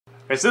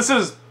This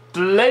is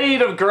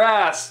Blade of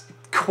Grass.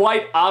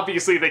 Quite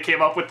obviously they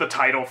came up with the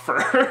title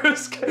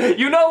first.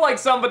 You know, like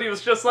somebody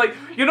was just like,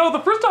 you know, the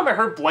first time I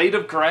heard Blade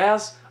of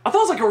Grass, I thought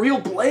it was like a real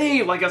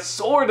blade, like a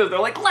sword, and they're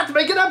like, let's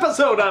make an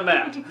episode on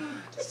that.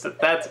 So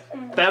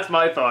that's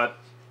my thought.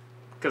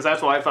 Because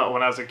that's what I thought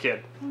when I was a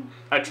kid.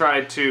 I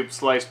tried to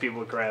slice people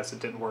with grass, it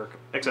didn't work.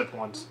 Except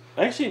once.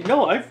 Actually,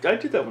 no, I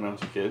did that when I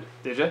was a kid.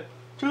 Did you?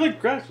 So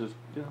like grasses,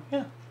 you know,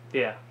 yeah.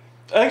 Yeah.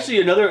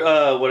 Actually, another,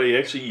 what I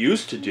actually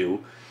used to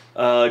do,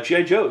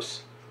 G.I.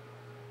 Joes.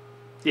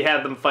 You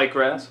had them fight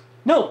grass?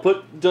 No,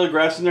 put the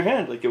grass in their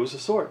hand like it was a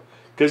sword.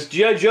 Because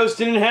G.I. Joes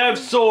didn't have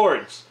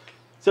swords.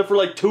 Except for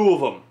like 2 of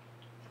them.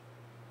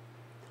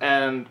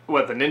 And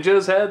what, the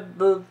ninjas had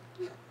the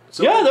swords?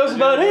 Yeah, that was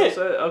about it.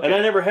 Okay. And I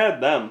never had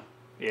them.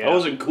 Yeah. I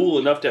wasn't cool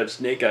enough to have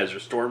Snake Eyes or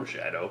Storm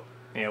Shadow.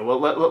 Yeah, well,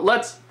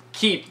 let's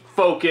keep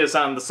focus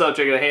on the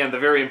subject at hand, the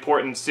very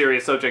important,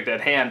 serious subject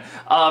at hand.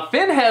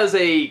 Finn has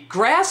a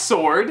grass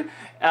sword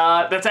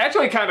that's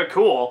actually kind of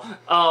cool.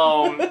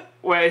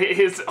 Where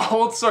his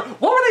old sword...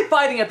 What were they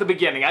fighting at the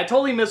beginning? I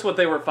totally missed what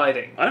they were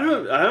fighting. I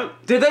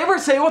don't... Did they ever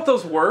say what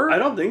those were? I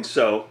don't think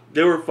so.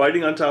 They were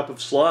fighting on top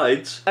of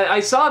slides. I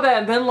saw that,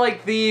 and then,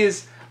 like,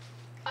 these...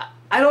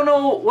 I don't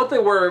know what they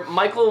were.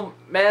 Michael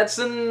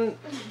Madsen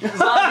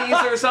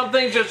zombies or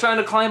something, just trying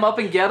to climb up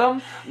and get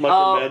them.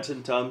 Michael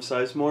Madsen, Tom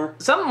Sizemore.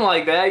 Something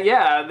like that,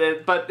 yeah.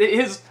 But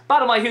his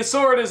bottom line, his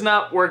sword is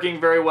not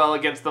working very well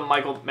against the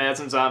Michael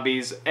Madsen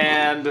zombies,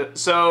 and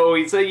so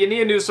he said, "You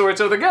need a new sword."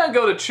 So they're gonna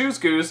go to Choose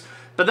Goose,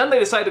 but then they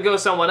decide to go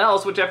someone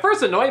else, which at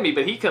first annoyed me,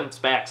 but he comes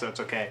back, so it's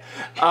okay.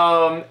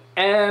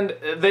 And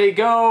they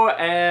go,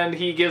 and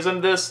he gives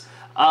them this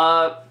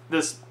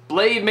this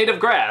blade made of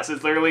grass.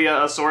 It's literally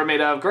a sword made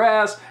out of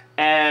grass,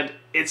 and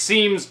it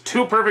seems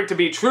too perfect to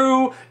be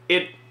true.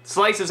 It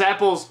slices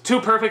apples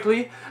too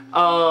perfectly.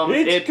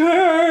 It's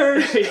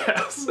cursed!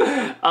 Yes.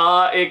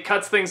 It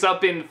cuts things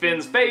up in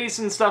Finn's face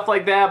and stuff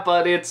like that,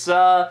 but it's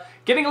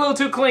getting a little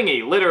too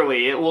clingy,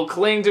 literally. It will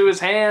cling to his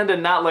hand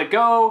and not let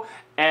go,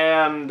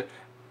 and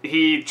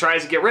he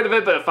tries to get rid of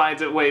it, but it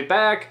finds its way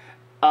back.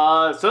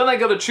 So then they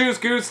go to Choose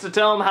Goose to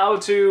tell him how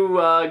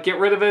to get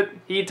rid of it.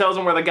 He tells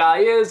him where the guy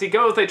is. He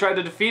goes, they try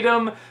to defeat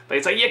him, but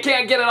he's like, you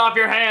can't get it off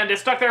your hand.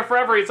 It's stuck there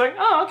forever. He's like,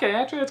 oh, okay,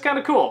 actually, it's kind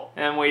of cool.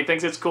 And when he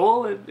thinks it's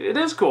cool, it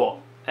is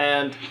cool.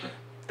 And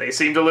they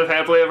seem to live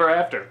happily ever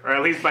after, or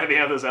at least by the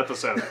end of this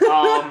episode.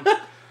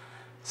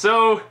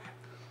 So,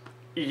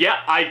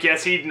 yeah, I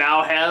guess he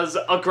now has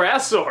a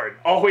grass sword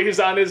always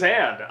on his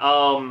hand.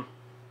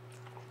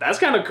 That's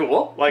kind of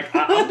cool. Like,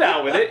 I'm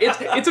down with it.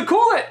 It's a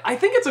cool... I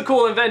think it's a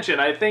cool invention.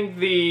 I think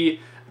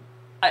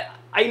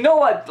I know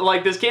what...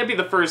 Like, this can't be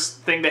the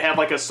first thing to have,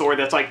 like, a sword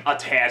that's, like,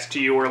 attached to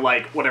you or,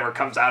 like, whatever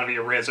comes out of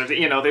your wrist. Or,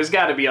 you know, there's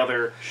got to be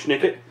other...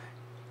 Schnicket?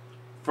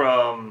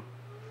 From...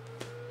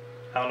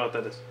 I don't know what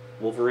that is.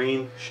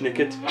 Wolverine?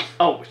 Schnicket?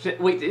 Oh,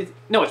 wait.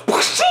 No,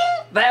 it's...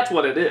 That's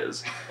what it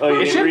is. Oh,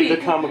 you It didn't should read be...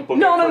 the comic book.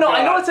 No.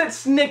 I know it said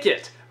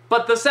Snicket.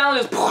 But the sound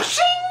is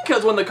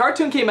because when the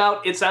cartoon came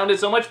out, it sounded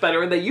so much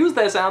better, and they used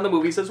that sound in the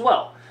movies as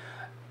well.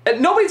 And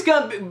nobody's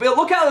gonna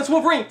look out, it's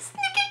Wolverine.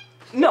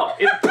 No,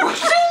 it's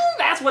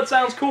that's what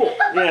sounds cool.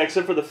 Yeah,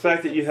 except for the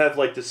fact that you have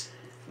like this.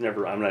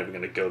 Never, I'm not even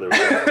gonna go there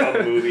with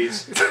dumb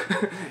movies.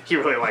 He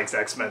really likes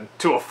X-Men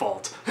to a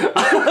fault. But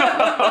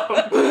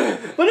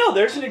no,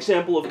 there's an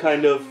example of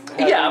kind of.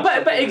 Yeah,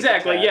 but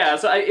exactly, yeah.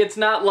 So it's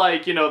not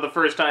like, you know, the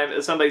first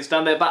time somebody's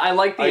done that, but I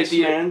like the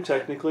idea. Iceman,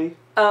 technically.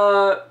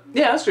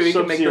 Yeah, that's true. You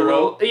can make the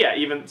Sub-Zero. yeah,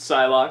 even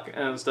Psylocke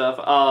and stuff.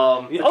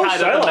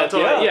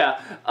 Psylocke,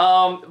 yeah.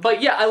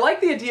 But yeah, I like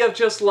the idea of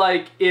just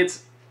like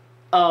it's,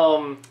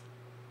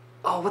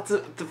 what's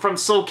from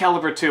Soul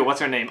Calibur 2? What's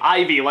her name?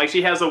 Ivy. Like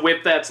she has a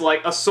whip that's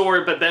like a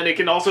sword, but then it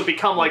can also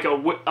become like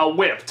a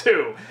whip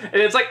too.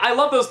 And it's like I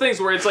love those things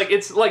where it's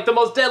like the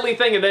most deadly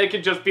thing, and then it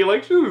can just be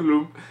like,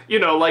 you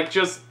know, like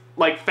just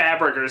like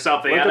fabric or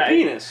something. Like a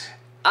penis.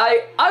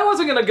 I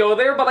wasn't gonna go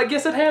there, but I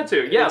guess it had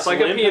to. Yeah, it's like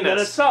a limp penis. and then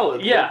it's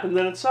solid. Yeah, Limp and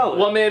then it's solid.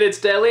 One minute it's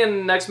deadly,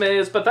 and the next minute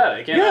it's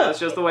pathetic. You know, Yeah, that's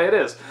just the way it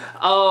is.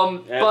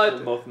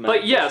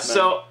 But yeah,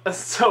 so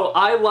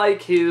I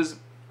like his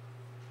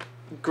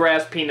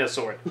grass penis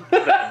sword.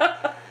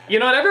 You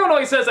know, and everyone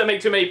always says I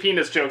make too many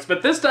penis jokes,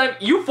 but this time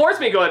you forced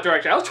me to go that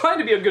direction. I was trying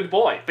to be a good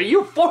boy, but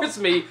you forced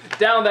me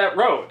down that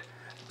road.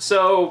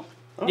 So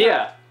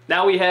yeah,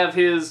 now we have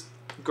his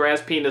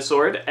grass penis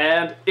sword,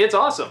 and it's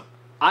awesome.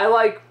 I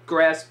like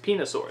grass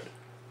penis sword.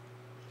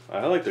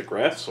 I like the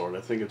grass sword.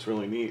 I think it's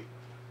really neat.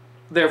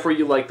 Therefore,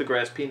 you like the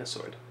grass penis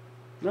sword.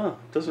 No,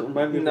 it doesn't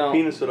remind me of a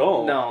penis at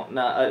all. No.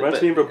 It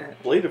reminds me of a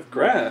blade of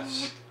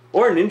grass.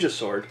 Or a ninja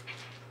sword.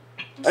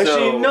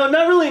 Actually, no,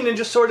 not really a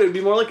ninja sword. It would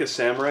be more like a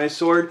samurai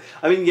sword.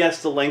 I mean,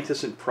 yes, the length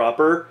isn't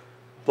proper,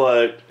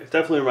 but it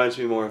definitely reminds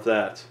me more of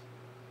that.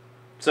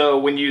 So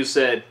when you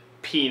said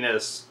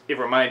penis, it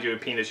reminded you of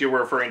penis, you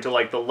were referring to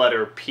like the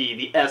letter P,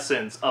 the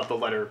essence of the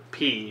letter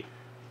P.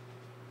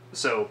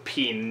 So,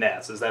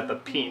 penis. Is that the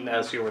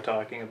penis you were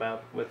talking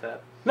about with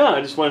that? No,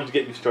 I just wanted to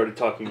get you started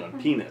talking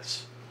on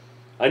penis.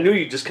 I knew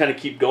you'd just kind of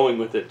keep going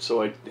with it,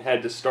 so I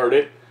had to start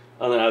it,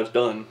 and then I was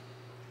done.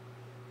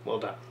 Well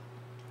done.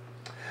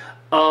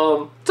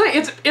 So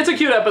it's a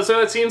cute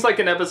episode. It seems like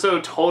an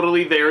episode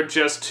totally there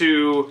just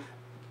to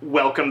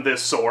welcome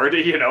this sword,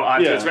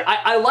 onto his wrist.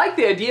 I like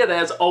the idea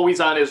that it's always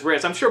on his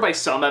wrist. I'm sure by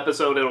some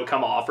episode it'll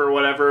come off or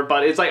whatever,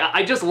 but it's like,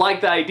 I just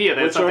like the idea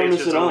that it's something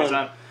that's just always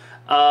on.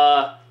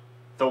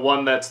 The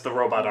one that's the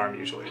robot arm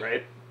usually,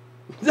 right?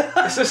 I don't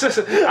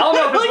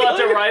know if it's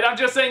left or right. I'm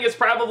just saying it's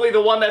probably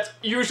the one that's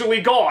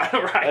usually gone,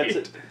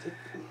 right?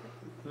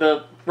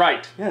 The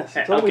right. Yes.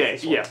 Okay.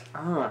 Yeah.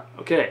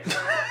 Okay.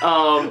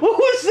 What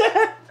was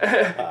that?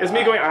 It's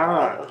me going.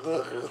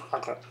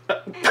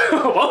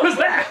 What was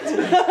that?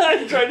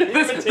 I'm trying to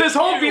This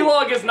whole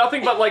vlog is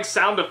nothing but like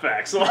sound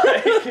effects, like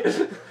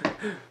the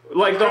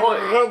whole.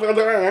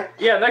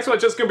 Yeah. Next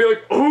one's just gonna be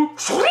like,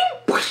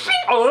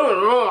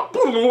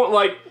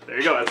 like there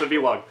you go. That's a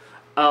vlog.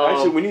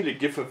 Actually, we need a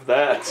gif of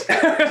that.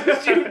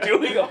 You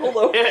doing all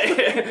over.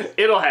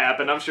 It'll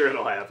happen. I'm sure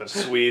it'll happen.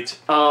 Sweet.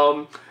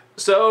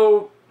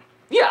 So,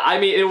 yeah, I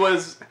mean, it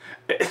was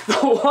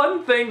the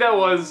one thing that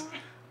was,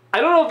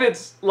 I don't know if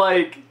it's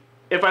like,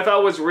 if I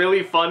thought was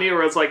really funny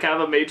or it's like kind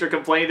of a major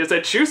complaint, is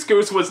that Choose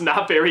Goose was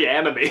not very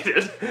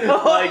animated,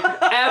 like,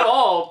 at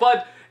all.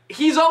 But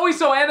he's always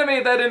so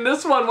animated that in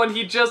this one, when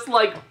he just,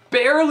 like,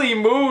 barely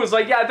moves,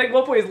 like, yeah, I think at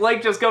one point his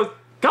leg just goes,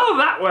 go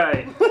that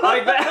way,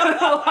 like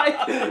that,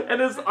 like,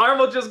 and his arm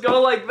will just go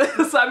like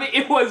this. I mean,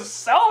 it was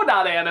so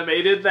not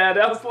animated that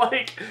I was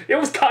like, it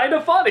was kind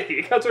of funny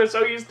because we're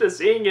so used to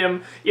seeing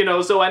him,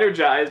 so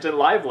energized and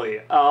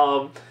lively.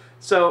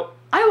 So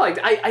I liked.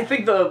 I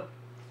think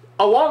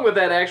along with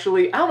that,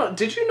 actually, I don't know.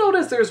 Did you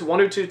notice there's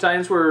one or two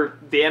times where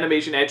the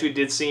animation actually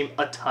did seem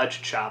a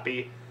touch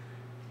choppy?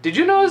 Did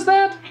you notice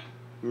that?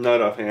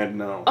 Not offhand,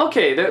 no.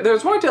 Okay,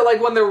 there's one time,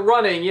 like when they're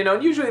running,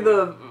 usually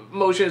the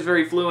motion is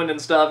very fluent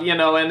and stuff,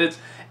 and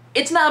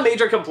it's not a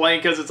major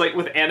complaint because it's like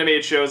with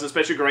animated shows,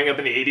 especially growing up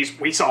in the 80s,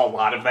 we saw a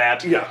lot of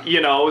that.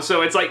 Yeah.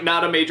 So it's like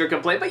not a major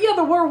complaint. But yeah,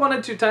 there were one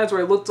or two times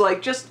where it looked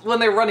like just when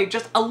they're running,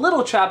 just a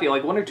little choppy,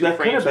 like one or two that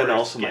frames. That could have been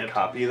also my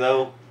copy,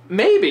 though.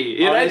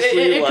 Maybe.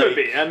 Honestly, it could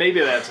be. Maybe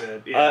that's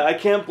it. Yeah. I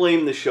can't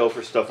blame the show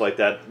for stuff like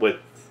that with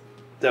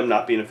them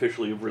not being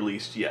officially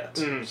released yet.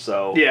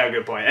 So yeah,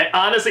 good point. And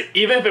honestly,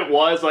 even if it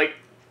was like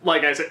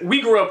I said, we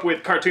grew up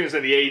with cartoons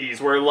in the 80s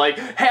where, like,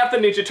 half the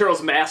Ninja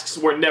Turtles masks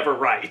were never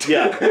right.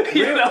 Yeah.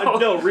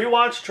 No,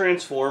 rewatch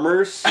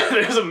Transformers.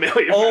 There's a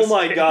million Oh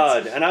my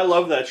god. And I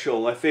love that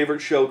show. My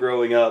favorite show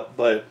growing up,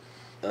 but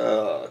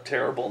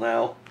terrible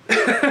now.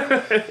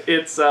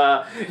 It's,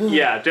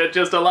 yeah,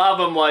 just a lot of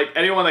them, like,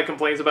 anyone that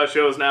complains about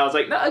shows now is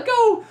like,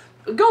 no,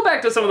 go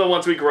back to some of the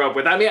ones we grew up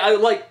with. I mean,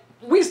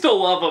 we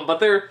still love them, but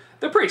they're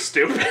pretty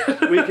stupid.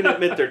 We can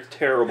admit they're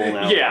terrible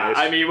now. Yeah, guys.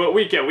 I mean,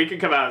 we can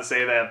come out and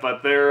say that,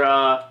 but they're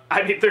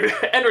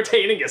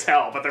entertaining as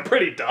hell, but they're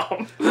pretty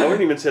dumb. I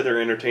wouldn't even say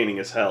they're entertaining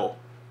as hell.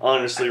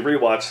 Honestly,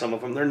 rewatch some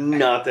of them. They're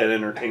not that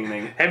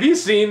entertaining. Have you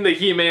seen the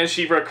He-Man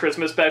She-Ra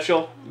Christmas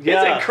special?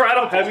 Yeah. It's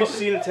incredible. Have you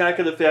seen Attack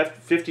of the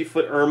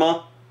 50-Foot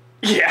Irma?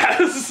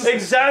 Yes!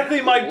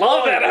 Exactly my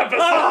Love point. that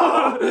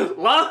episode!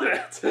 Love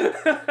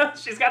it!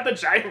 She's got the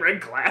giant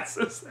red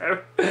glasses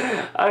there.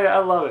 I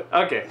love it.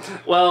 Okay.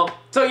 Well,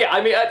 so yeah,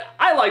 I mean,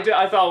 I liked it.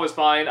 I thought it was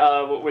fine.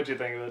 What'd you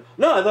think of it?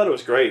 No, I thought it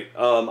was great.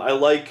 I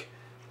like...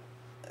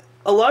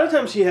 A lot of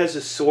times he has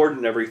his sword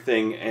and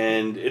everything,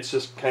 and it's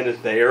just kind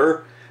of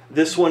there.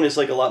 This one is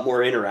like a lot more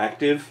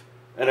interactive,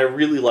 and I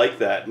really like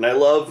that. And I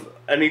love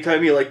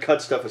anytime he like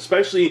cuts stuff,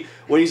 especially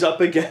when he's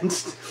up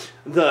against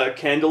the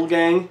Candle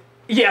Gang.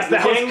 Yes,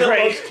 that was great. The gang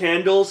that loves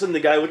candles and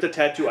the guy with the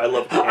tattoo. I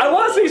love candles. I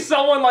want to see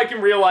someone like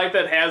in real life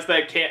that has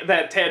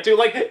that tattoo,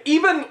 like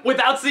even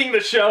without seeing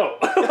the show,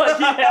 like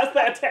he has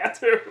that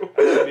tattoo.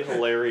 That'd be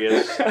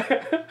hilarious.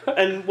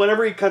 And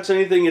whenever he cuts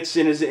anything, it's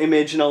in his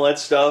image and all that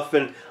stuff.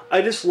 And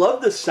I just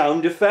love the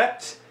sound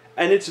effect.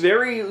 And it's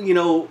very,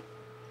 not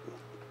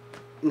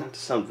to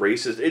sound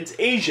racist, it's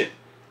Asian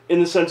in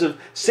the sense of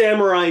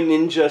samurai,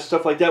 ninja,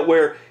 stuff like that,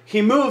 where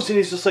he moves and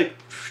he's just like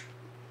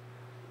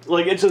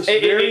it's just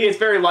it's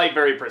very light,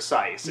 very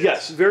precise.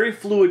 Yes, very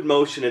fluid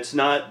motion. It's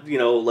not,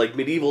 like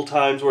medieval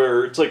times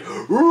where it's like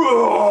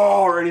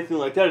or anything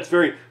like that. It's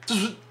very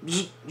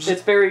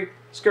it's very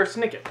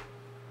Skirsnicket.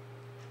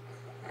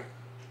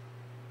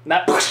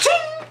 Not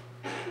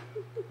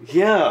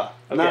yeah.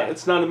 Okay.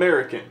 It's not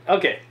American.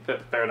 Okay,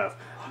 fair enough.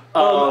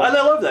 And I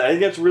love that. I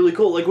think that's really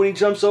cool. Like when he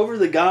jumps over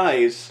the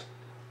guys,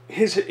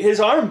 his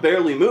arm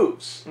barely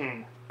moves,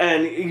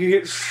 and you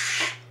get.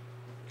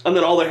 And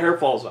then all the hair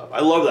falls off. I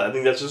love that. I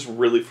think that's just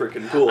really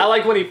freaking cool. I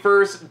like when he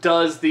first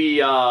does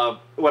the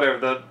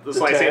whatever the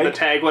slicing of the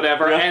tag,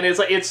 whatever, and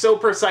it's so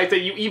precise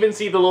that you even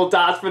see the little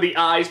dots for the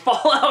eyes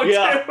fall out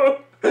too.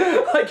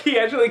 Like he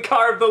actually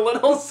carved the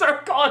little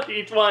circle on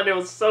each one. It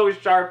was so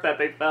sharp that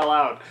they fell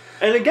out.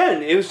 And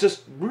again, it was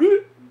just.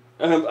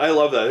 I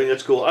love that. I think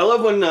that's cool. I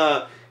love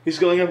when he's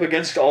going up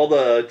against all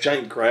the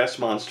giant grass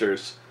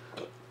monsters.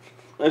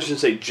 I shouldn't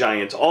say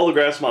giants. All the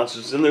grass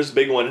monsters. And there's a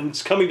big one, and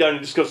it's coming down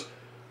and just goes.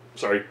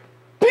 Sorry.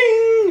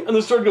 Bing! And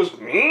the sword goes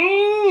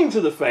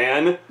to the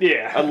fan.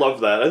 Yeah. I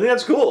love that. I think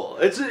that's cool.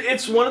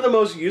 It's one of the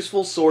most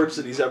useful swords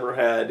that he's ever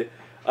had.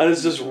 And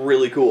it's just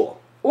really cool.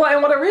 Well,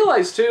 and what I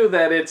realized, too,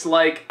 that it's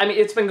like, I mean,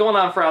 it's been going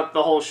on throughout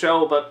the whole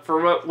show, but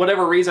for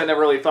whatever reason I never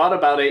really thought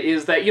about it,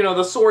 is that, you know,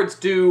 the swords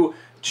do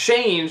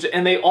change,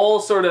 and they all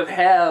sort of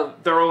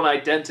have their own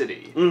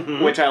identity,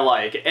 which I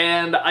like.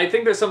 And I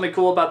think there's something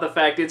cool about the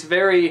fact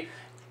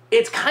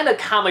it's kind of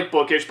comic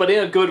bookish, but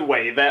in a good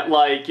way, that,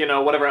 like, you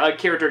know, whatever, a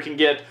character can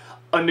get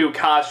a new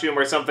costume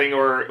or something,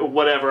 or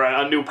whatever,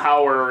 a new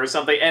power or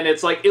something, and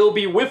it's like, it'll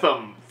be with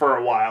them for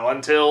a while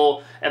and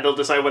they'll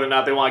decide whether or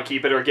not they want to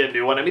keep it or get a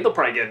new one. I mean, they'll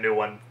probably get a new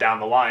one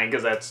down the line,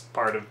 because that's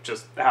part of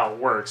just how it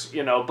works,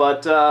 you know,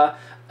 but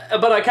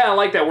I kind of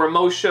like that, where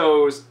most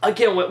shows,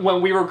 again,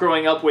 when we were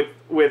growing up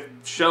with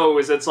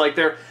shows, it's like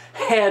there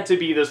had to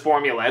be this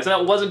formula. And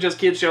it wasn't just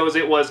kids shows,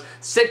 it was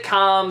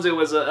sitcoms, it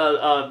was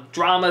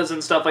dramas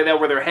and stuff like that,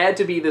 where there had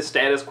to be this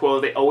status quo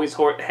they always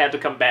had to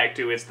come back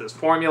to. It's this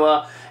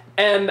formula.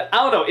 And I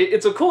don't know,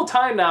 it's a cool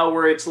time now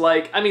where it's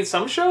like, I mean,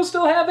 some shows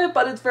still have it,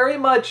 but it's very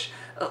much,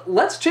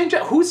 let's change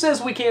it. Who says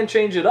we can't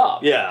change it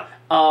up? Yeah.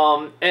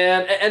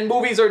 And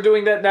movies are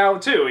doing that now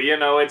too, you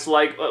know, it's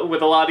like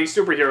with a lot of these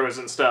superheroes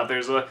and stuff,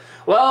 there's you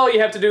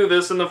have to do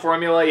this in the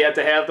formula, you have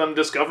to have them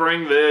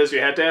discovering this, you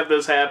have to have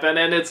this happen,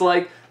 and it's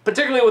like,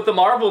 particularly with the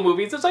Marvel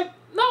movies, it's like,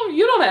 no,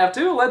 you don't have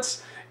to,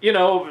 let's, you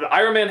know,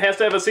 Iron Man has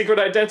to have a secret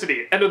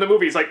identity, end of the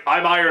movie, it's like,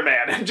 I'm Iron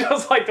Man, and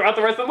just like throughout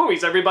the rest of the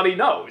movies, everybody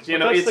knows, you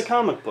know. That's the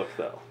comic book,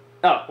 though.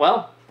 Oh,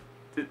 well,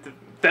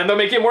 then they'll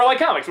make it more like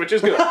comics, which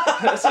is good.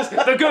 This is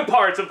the good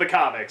parts of the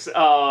comics.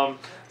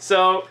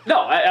 So,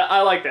 no,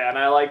 I like that. And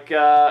I like,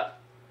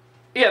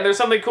 there's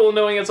something cool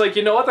knowing it's like,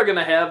 you know what, they're going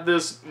to have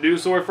this new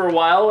sword for a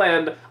while,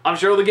 and I'm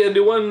sure they'll get a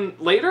new one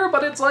later,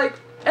 but it's like,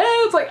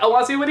 I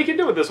want to see what he can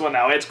do with this one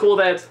now. It's cool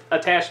that it's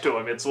attached to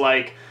him. It's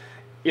like,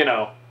 you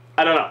know,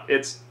 I don't know.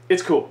 It's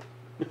cool.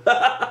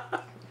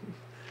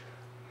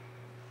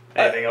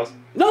 Anything else?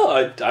 No,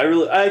 I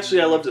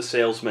loved The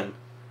Salesman.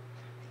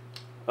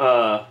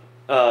 No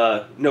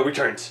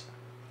Returns.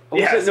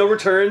 Yes. No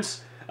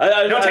Returns.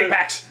 No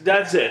take-backs.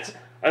 That's it.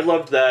 I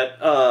loved that.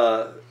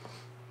 No,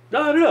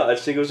 I don't know. I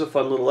just think it was a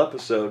fun little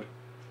episode.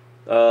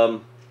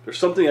 There's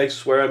something I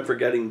swear I'm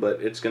forgetting,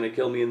 but it's going to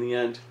kill me in the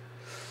end.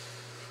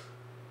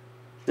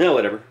 Yeah,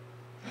 whatever.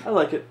 I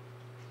like it.